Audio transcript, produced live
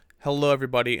Hello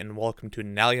everybody and welcome to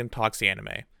Nalium Talks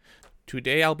Anime.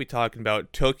 Today I'll be talking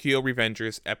about Tokyo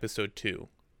Revengers Episode 2,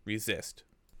 Resist.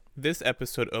 This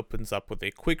episode opens up with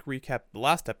a quick recap of the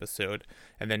last episode,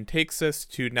 and then takes us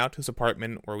to Naoto's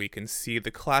apartment where we can see the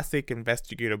classic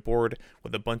investigator board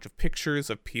with a bunch of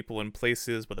pictures of people and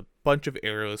places with a bunch of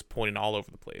arrows pointing all over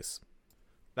the place.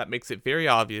 That makes it very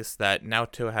obvious that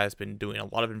Naoto has been doing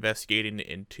a lot of investigating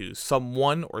into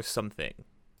someone or something.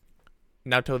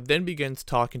 Naoto then begins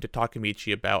talking to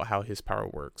Takemichi about how his power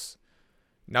works.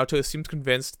 Naoto seems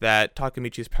convinced that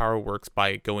Takemichi's power works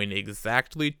by going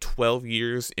exactly 12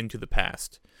 years into the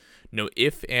past. No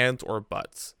ifs, ands, or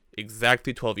buts.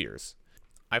 Exactly 12 years.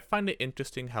 I find it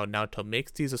interesting how Naoto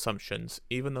makes these assumptions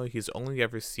even though he's only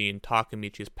ever seen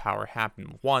Takemichi's power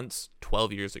happen once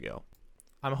 12 years ago.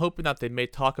 I'm hoping that they may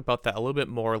talk about that a little bit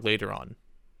more later on.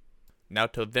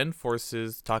 Naoto then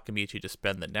forces Takemichi to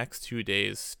spend the next 2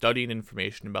 days studying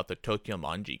information about the Tokyo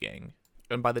Manji gang.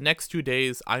 And by the next 2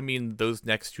 days, I mean those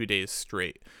next 2 days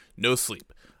straight. No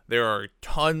sleep. There are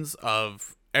tons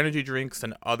of energy drinks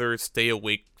and other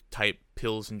stay-awake type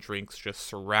pills and drinks just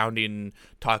surrounding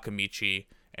Takemichi,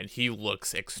 and he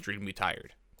looks extremely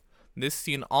tired. This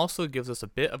scene also gives us a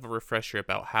bit of a refresher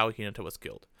about how Hinata was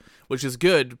killed, which is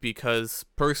good because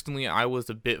personally I was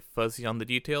a bit fuzzy on the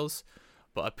details.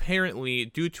 But apparently,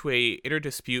 due to a inner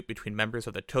dispute between members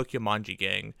of the Tokyo Manji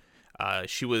gang,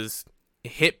 she was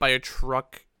hit by a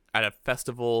truck at a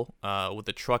festival with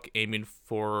the truck aiming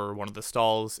for one of the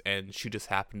stalls, and she just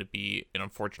happened to be an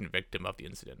unfortunate victim of the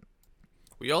incident.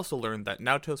 We also learned that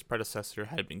Naoto's predecessor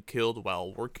had been killed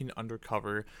while working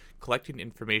undercover collecting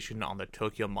information on the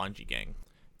Tokyo Manji gang,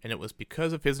 and it was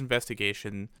because of his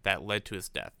investigation that led to his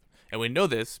death. And we know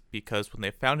this because when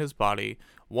they found his body,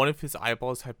 one of his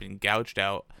eyeballs had been gouged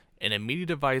out, and a media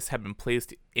device had been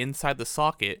placed inside the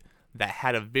socket that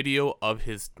had a video of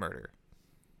his murder.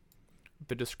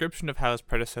 The description of how his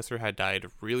predecessor had died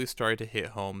really started to hit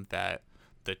home that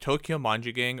the Tokyo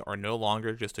Manji gang are no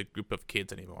longer just a group of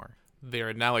kids anymore. They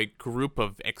are now a group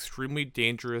of extremely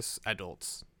dangerous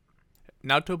adults.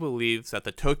 Naoto believes that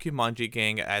the Tokyo Manji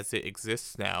gang as it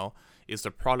exists now is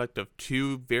the product of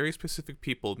two very specific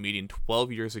people meeting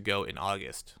 12 years ago in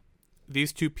August.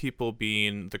 These two people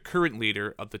being the current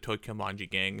leader of the Tokyo Manji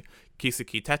gang,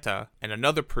 Kisaki Teta, and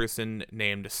another person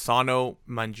named Sano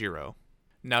Manjiro.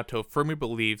 Naoto firmly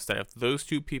believes that if those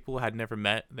two people had never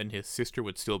met, then his sister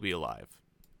would still be alive.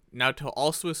 Naoto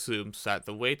also assumes that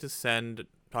the way to send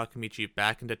Takemichi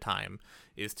back into time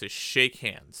is to shake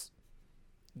hands.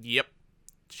 Yep,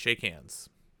 shake hands.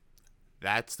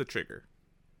 That's the trigger.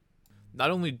 Not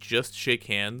only just shake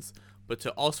hands, but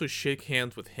to also shake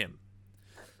hands with him.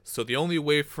 So the only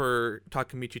way for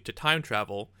Takemichi to time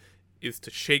travel is to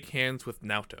shake hands with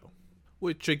Naoto.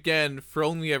 Which again, for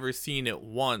only ever seeing it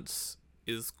once,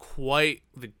 is quite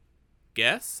the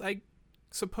guess, I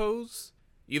suppose.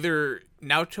 Either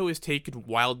Naoto is taking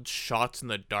wild shots in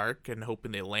the dark and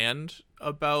hoping they land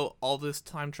about all this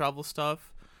time travel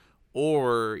stuff,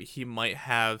 or he might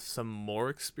have some more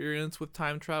experience with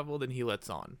time travel than he lets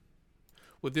on.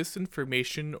 With this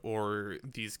information or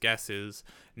these guesses,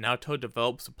 Naoto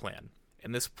develops a plan.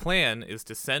 And this plan is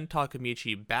to send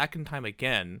Takemichi back in time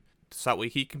again so that way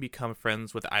he can become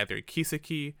friends with either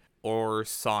Kisaki or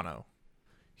Sano.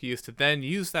 He is to then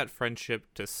use that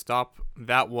friendship to stop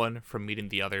that one from meeting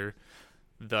the other,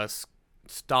 thus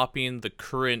stopping the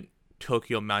current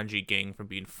Tokyo Manji gang from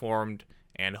being formed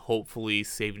and hopefully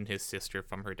saving his sister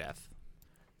from her death.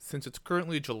 Since it's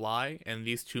currently July and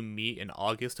these two meet in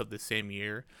August of the same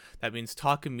year, that means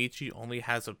Takemichi only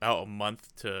has about a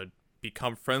month to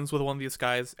become friends with one of these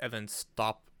guys and then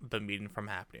stop the meeting from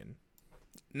happening.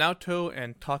 Naoto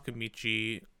and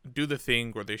Takemichi do the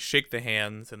thing where they shake the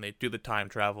hands and they do the time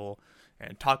travel,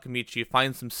 and Takemichi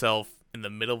finds himself in the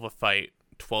middle of a fight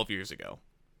 12 years ago.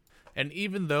 And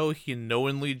even though he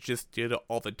knowingly just did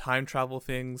all the time travel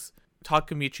things,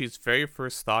 Takemichi's very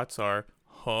first thoughts are,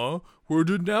 huh? Where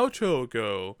did Naoto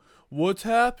go? What's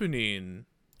happening?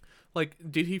 Like,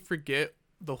 did he forget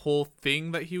the whole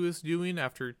thing that he was doing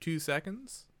after 2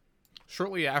 seconds?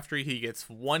 Shortly after, he gets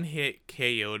one hit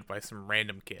KO'd by some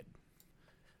random kid.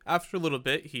 After a little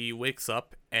bit, he wakes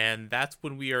up, and that's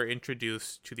when we are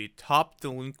introduced to the top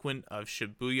delinquent of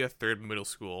Shibuya 3rd Middle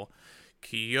School,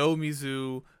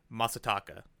 Kiyomizu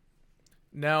Masataka.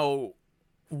 Now,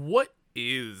 what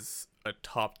is a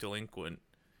top delinquent?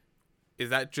 Is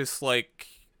that just like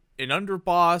an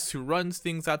underboss who runs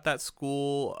things at that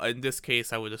school? In this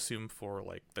case, I would assume for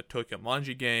like the Tokyo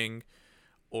Manji gang.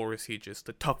 Or is he just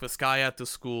the toughest guy at the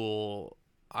school?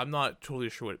 I'm not totally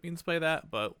sure what it means by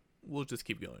that, but we'll just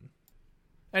keep going.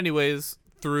 Anyways,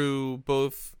 through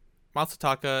both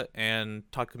Masataka and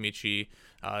Takamichi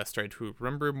started to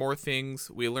remember more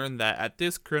things. We learned that at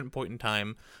this current point in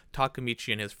time,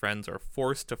 Takamichi and his friends are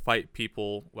forced to fight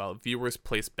people while viewers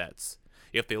place bets.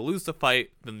 If they lose the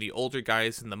fight, then the older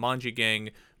guys in the Manji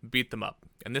gang beat them up.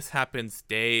 And this happens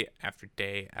day after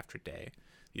day after day.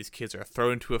 These kids are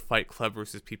thrown into a fight club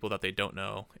versus people that they don't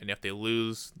know, and if they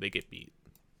lose, they get beat.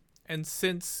 And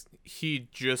since he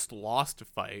just lost a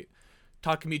fight,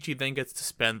 Takamichi then gets to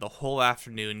spend the whole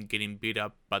afternoon getting beat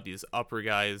up by these upper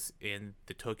guys in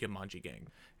the Tokyo Manji gang.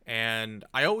 And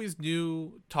I always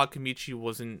knew Takamichi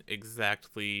wasn't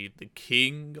exactly the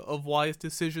king of wise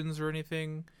decisions or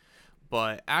anything,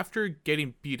 but after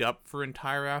getting beat up for an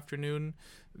entire afternoon,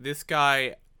 this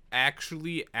guy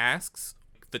actually asks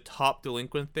the top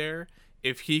delinquent there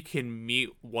if he can meet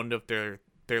one of their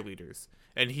leaders.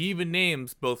 And he even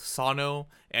names both Sano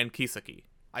and Kisaki.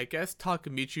 I guess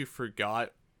Takamichi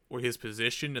forgot or his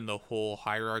position in the whole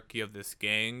hierarchy of this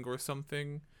gang or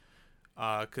something.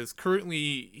 Because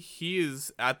currently he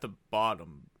is at the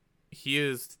bottom. He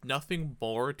is nothing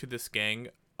more to this gang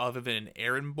other than an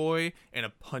errand boy and a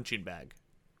punching bag.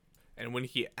 And when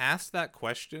he asked that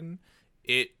question,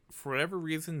 it, for whatever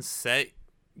reason, set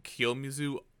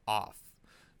Kiyomizu off.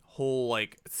 Whole,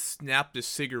 snapped a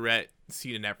cigarette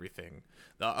scene and everything.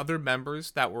 The other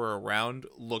members that were around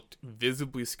looked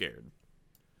visibly scared,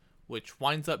 which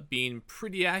winds up being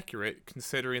pretty accurate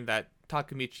considering that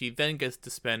Takamichi then gets to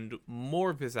spend more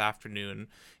of his afternoon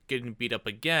getting beat up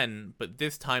again, but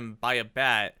this time by a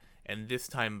bat, and this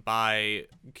time by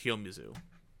Kiyomizu.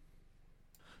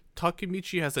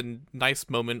 Takamichi has a nice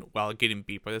moment while getting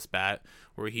beat by this bat,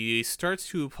 where he starts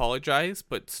to apologize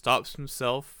but stops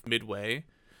himself midway,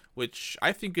 which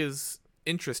I think is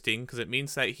interesting because it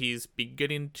means that he's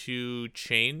beginning to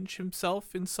change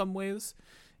himself in some ways.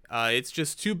 It's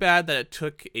just too bad that it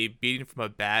took a beating from a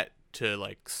bat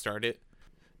to start it.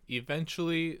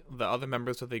 Eventually, the other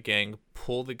members of the gang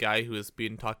pull the guy who is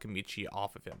beating Takamichi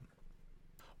off of him.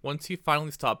 Once he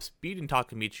finally stops beating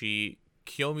Takamichi,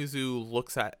 Kiyomizu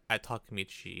looks at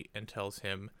Takamichi and tells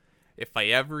him, "If I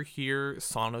ever hear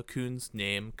Sano-kun's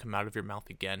name come out of your mouth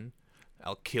again,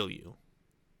 I'll kill you."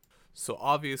 So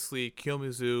obviously,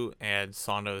 Kiyomizu and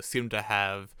Sano seem to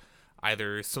have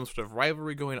either some sort of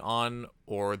rivalry going on,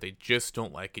 or they just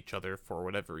don't like each other for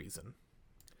whatever reason.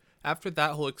 After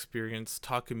that whole experience,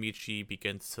 Takamichi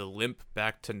begins to limp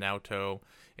back to Naoto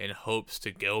in hopes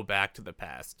to go back to the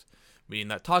past, meaning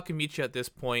that Takamichi at this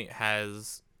point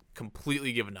has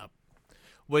completely given up,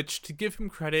 which, to give him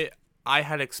credit, I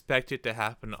had expected to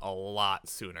happen a lot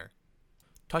sooner.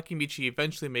 Takamichi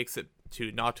eventually makes it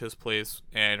to Naoto's place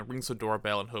and rings the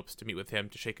doorbell in hopes to meet with him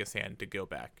to shake his hand to go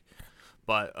back.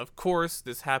 But of course,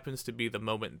 this happens to be the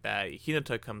moment that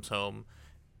Hinata comes home,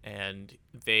 and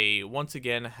they once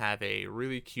again have a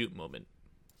really cute moment.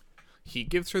 He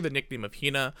gives her the nickname of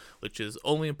Hina, which is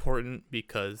only important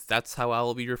because that's how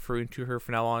I'll be referring to her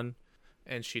from now on.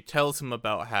 And she tells him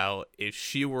about how if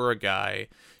she were a guy,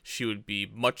 she would be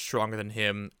much stronger than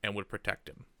him and would protect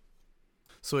him.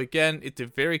 So again, it's a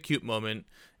very cute moment,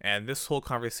 and this whole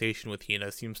conversation with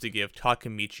Hina seems to give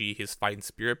Takamichi his fighting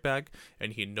spirit back,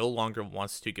 and he no longer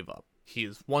wants to give up. He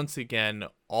is once again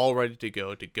all ready to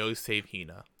go save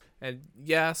Hina. And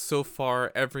yeah, so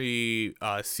far, every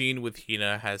scene with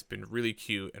Hina has been really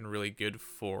cute and really good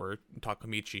for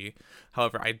Takamichi.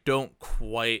 However, I don't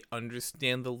quite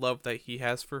understand the love that he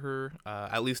has for her,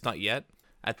 at least not yet.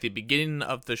 At the beginning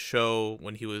of the show,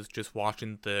 when he was just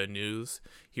watching the news,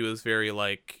 he was very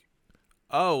like,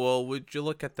 "Oh, well, would you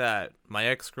look at that? My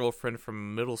ex-girlfriend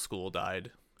from middle school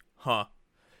died. Huh."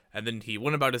 And then he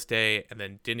went about his day and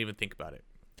then didn't even think about it.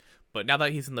 But now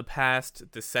that he's in the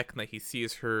past, the second that he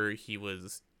sees her, he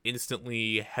was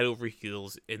instantly head over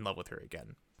heels in love with her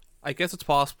again. I guess it's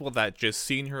possible that just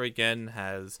seeing her again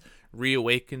has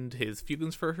reawakened his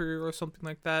feelings for her or something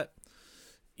like that.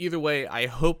 Either way, I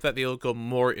hope that they'll go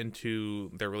more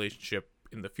into their relationship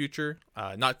in the future.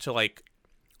 Not to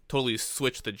totally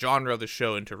switch the genre of the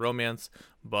show into romance,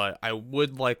 but I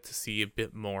would like to see a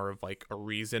bit more of a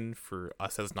reason for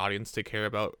us as an audience to care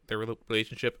about their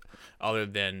relationship other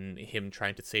than him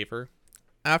trying to save her.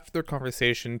 After their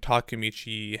conversation,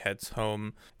 Takamichi heads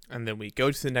home, and then we go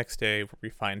to the next day where we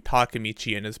find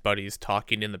Takamichi and his buddies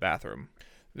talking in the bathroom.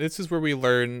 This is where we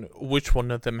learn which one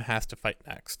of them has to fight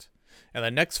next. And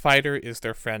the next fighter is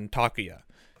their friend Takuya.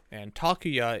 And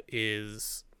Takuya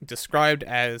is described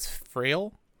as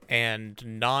frail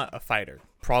and not a fighter.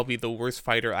 Probably the worst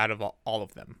fighter out of all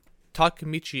of them.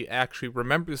 Takamichi actually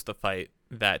remembers the fight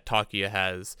that Takuya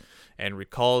has and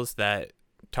recalls that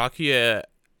Takuya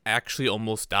actually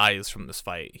almost dies from this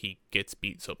fight. He gets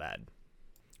beat so bad.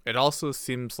 It also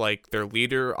seems like their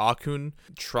leader, Akun,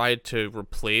 tried to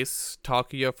replace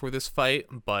Takuya for this fight,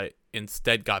 but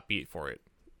instead got beat for it.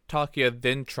 Takuya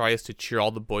then tries to cheer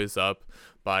all the boys up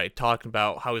by talking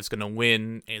about how he's going to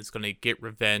win and he's going to get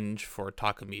revenge for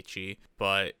Takamichi,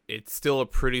 but it's still a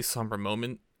pretty somber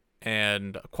moment.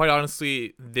 And quite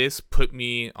honestly, this put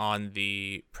me on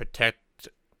the protect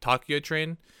Takuya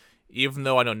train. Even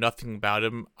though I know nothing about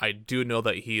him, I do know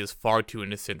that he is far too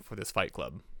innocent for this fight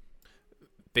club.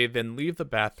 They then leave the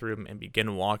bathroom and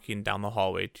begin walking down the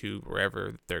hallway to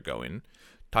wherever they're going.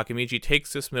 Takamichi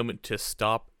takes this moment to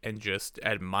stop and just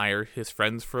admire his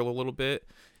friends for a little bit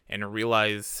and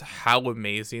realize how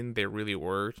amazing they really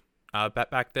were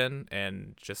back then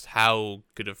and just how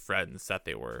good of friends that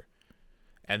they were.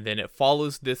 And then it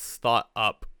follows this thought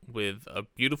up with a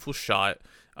beautiful shot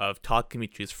of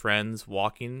Takamichi's friends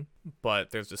walking,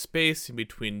 but there's a space in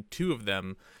between two of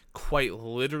them, quite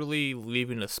literally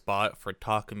leaving a spot for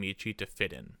Takamichi to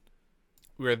fit in.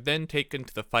 We are then taken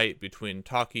to the fight between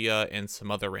Takuya and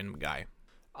some other random guy.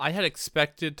 I had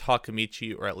expected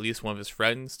Takamichi, or at least one of his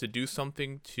friends, to do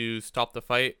something to stop the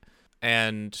fight,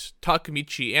 and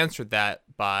Takamichi answered that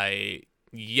by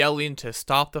yelling to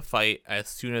stop the fight as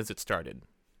soon as it started.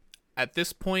 At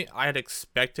this point, I had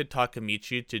expected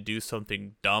Takamichi to do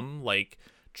something dumb, like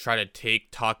try to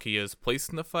take Takuya's place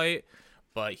in the fight,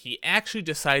 but he actually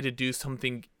decided to do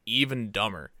something even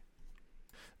dumber.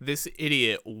 This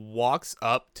idiot walks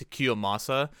up to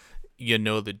Kiyomasa,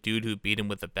 the dude who beat him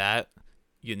with a bat,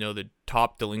 the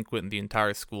top delinquent in the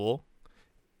entire school,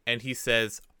 and he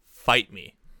says, "Fight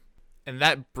me." And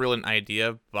that brilliant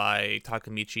idea by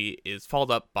Takamichi is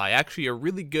followed up by actually a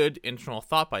really good internal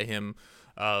thought by him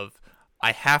of,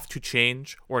 I have to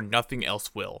change or nothing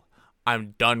else will.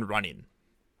 I'm done running.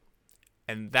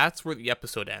 And that's where the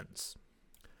episode ends.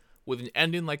 With an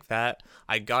ending like that,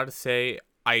 I gotta say,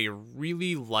 I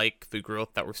really like the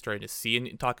growth that we're starting to see in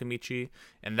Takamichi,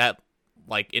 and that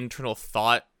internal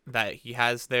thought that he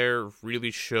has there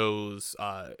really shows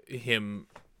him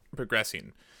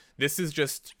progressing. This is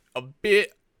just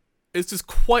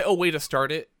quite a way to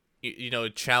start it,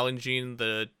 challenging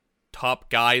the top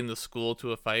guy in the school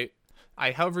to a fight.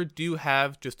 I, however, do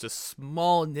have just a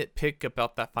small nitpick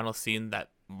about that final scene that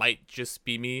might just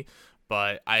be me,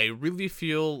 but I really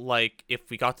feel like if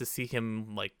we got to see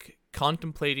him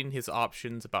contemplating his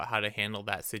options about how to handle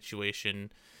that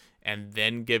situation and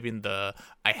then giving the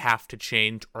I have to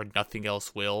change or nothing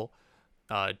else will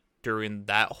during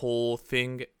that whole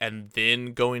thing and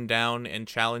then going down and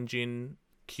challenging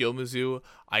Kiyomizu,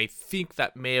 I think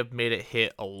that may have made it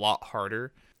hit a lot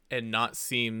harder and not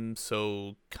seem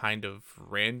so kind of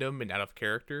random and out of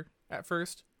character at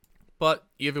first. But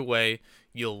either way,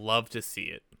 you'll love to see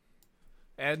it.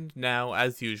 And now,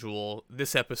 as usual,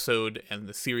 this episode and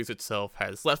the series itself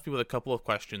has left me with a couple of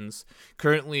questions.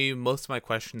 Currently, most of my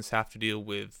questions have to deal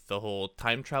with the whole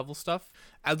time travel stuff.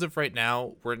 As of right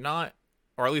now, we're not,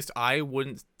 or at least I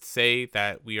wouldn't say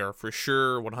that we are for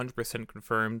sure 100%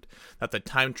 confirmed that the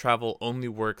time travel only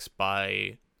works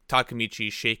by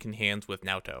Takamichi shaking hands with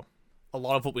Naoto. A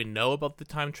lot of what we know about the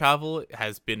time travel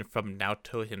has been from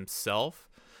Naoto himself,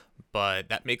 but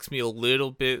that makes me a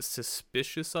little bit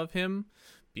suspicious of him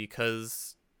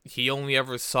because he only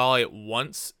ever saw it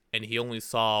once and he only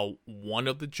saw one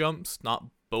of the jumps, not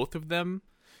both of them,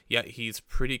 yet he's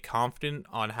pretty confident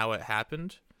on how it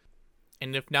happened.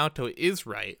 And if Naoto is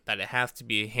right that it has to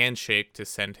be a handshake to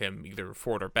send him either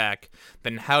forward or back,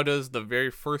 then how does the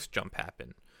very first jump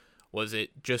happen? Was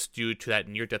it just due to that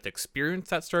near-death experience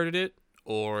that started it?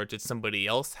 Or did somebody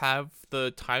else have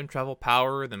the time travel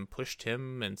power, then pushed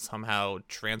him and somehow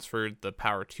transferred the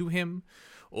power to him?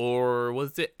 Or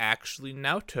was it actually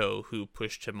Naoto who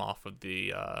pushed him off of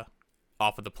the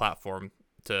platform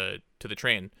to the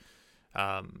train?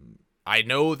 I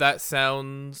know that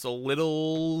sounds a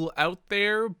little out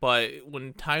there, but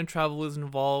when time travel is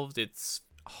involved, it's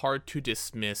hard to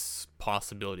dismiss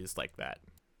possibilities like that.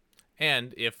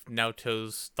 And if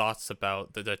Naoto's thoughts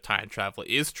about the time travel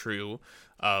is true,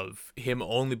 of him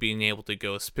only being able to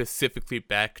go specifically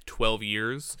back 12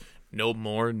 years, no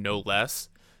more, no less,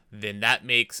 then that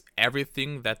makes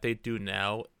everything that they do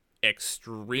now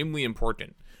extremely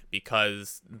important,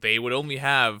 because they would only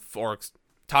have, or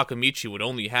Takamichi would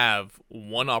only have,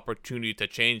 one opportunity to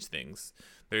change things.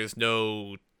 There's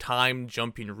no time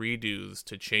jumping redos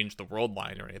to change the world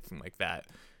line or anything like that.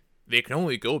 They can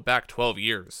only go back 12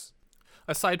 years.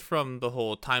 Aside from the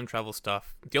whole time travel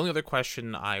stuff, the only other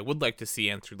question I would like to see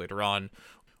answered later on,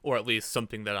 or at least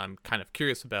something that I'm kind of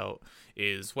curious about,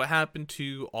 is what happened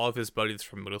to all of his buddies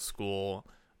from middle school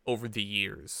over the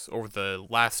years, over the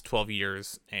last 12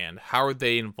 years, and how are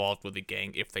they involved with the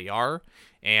gang if they are,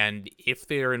 and if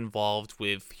they are involved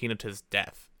with Hinata's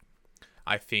death.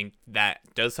 I think that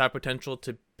does have potential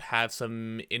to have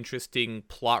some interesting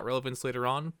plot relevance later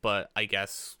on, but I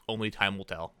guess only time will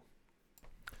tell.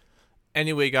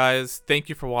 Anyway, guys, thank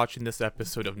you for watching this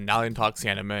episode of Nalian Talks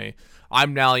Anime.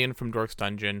 I'm Nalian from Dork's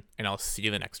Dungeon, and I'll see you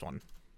in the next one.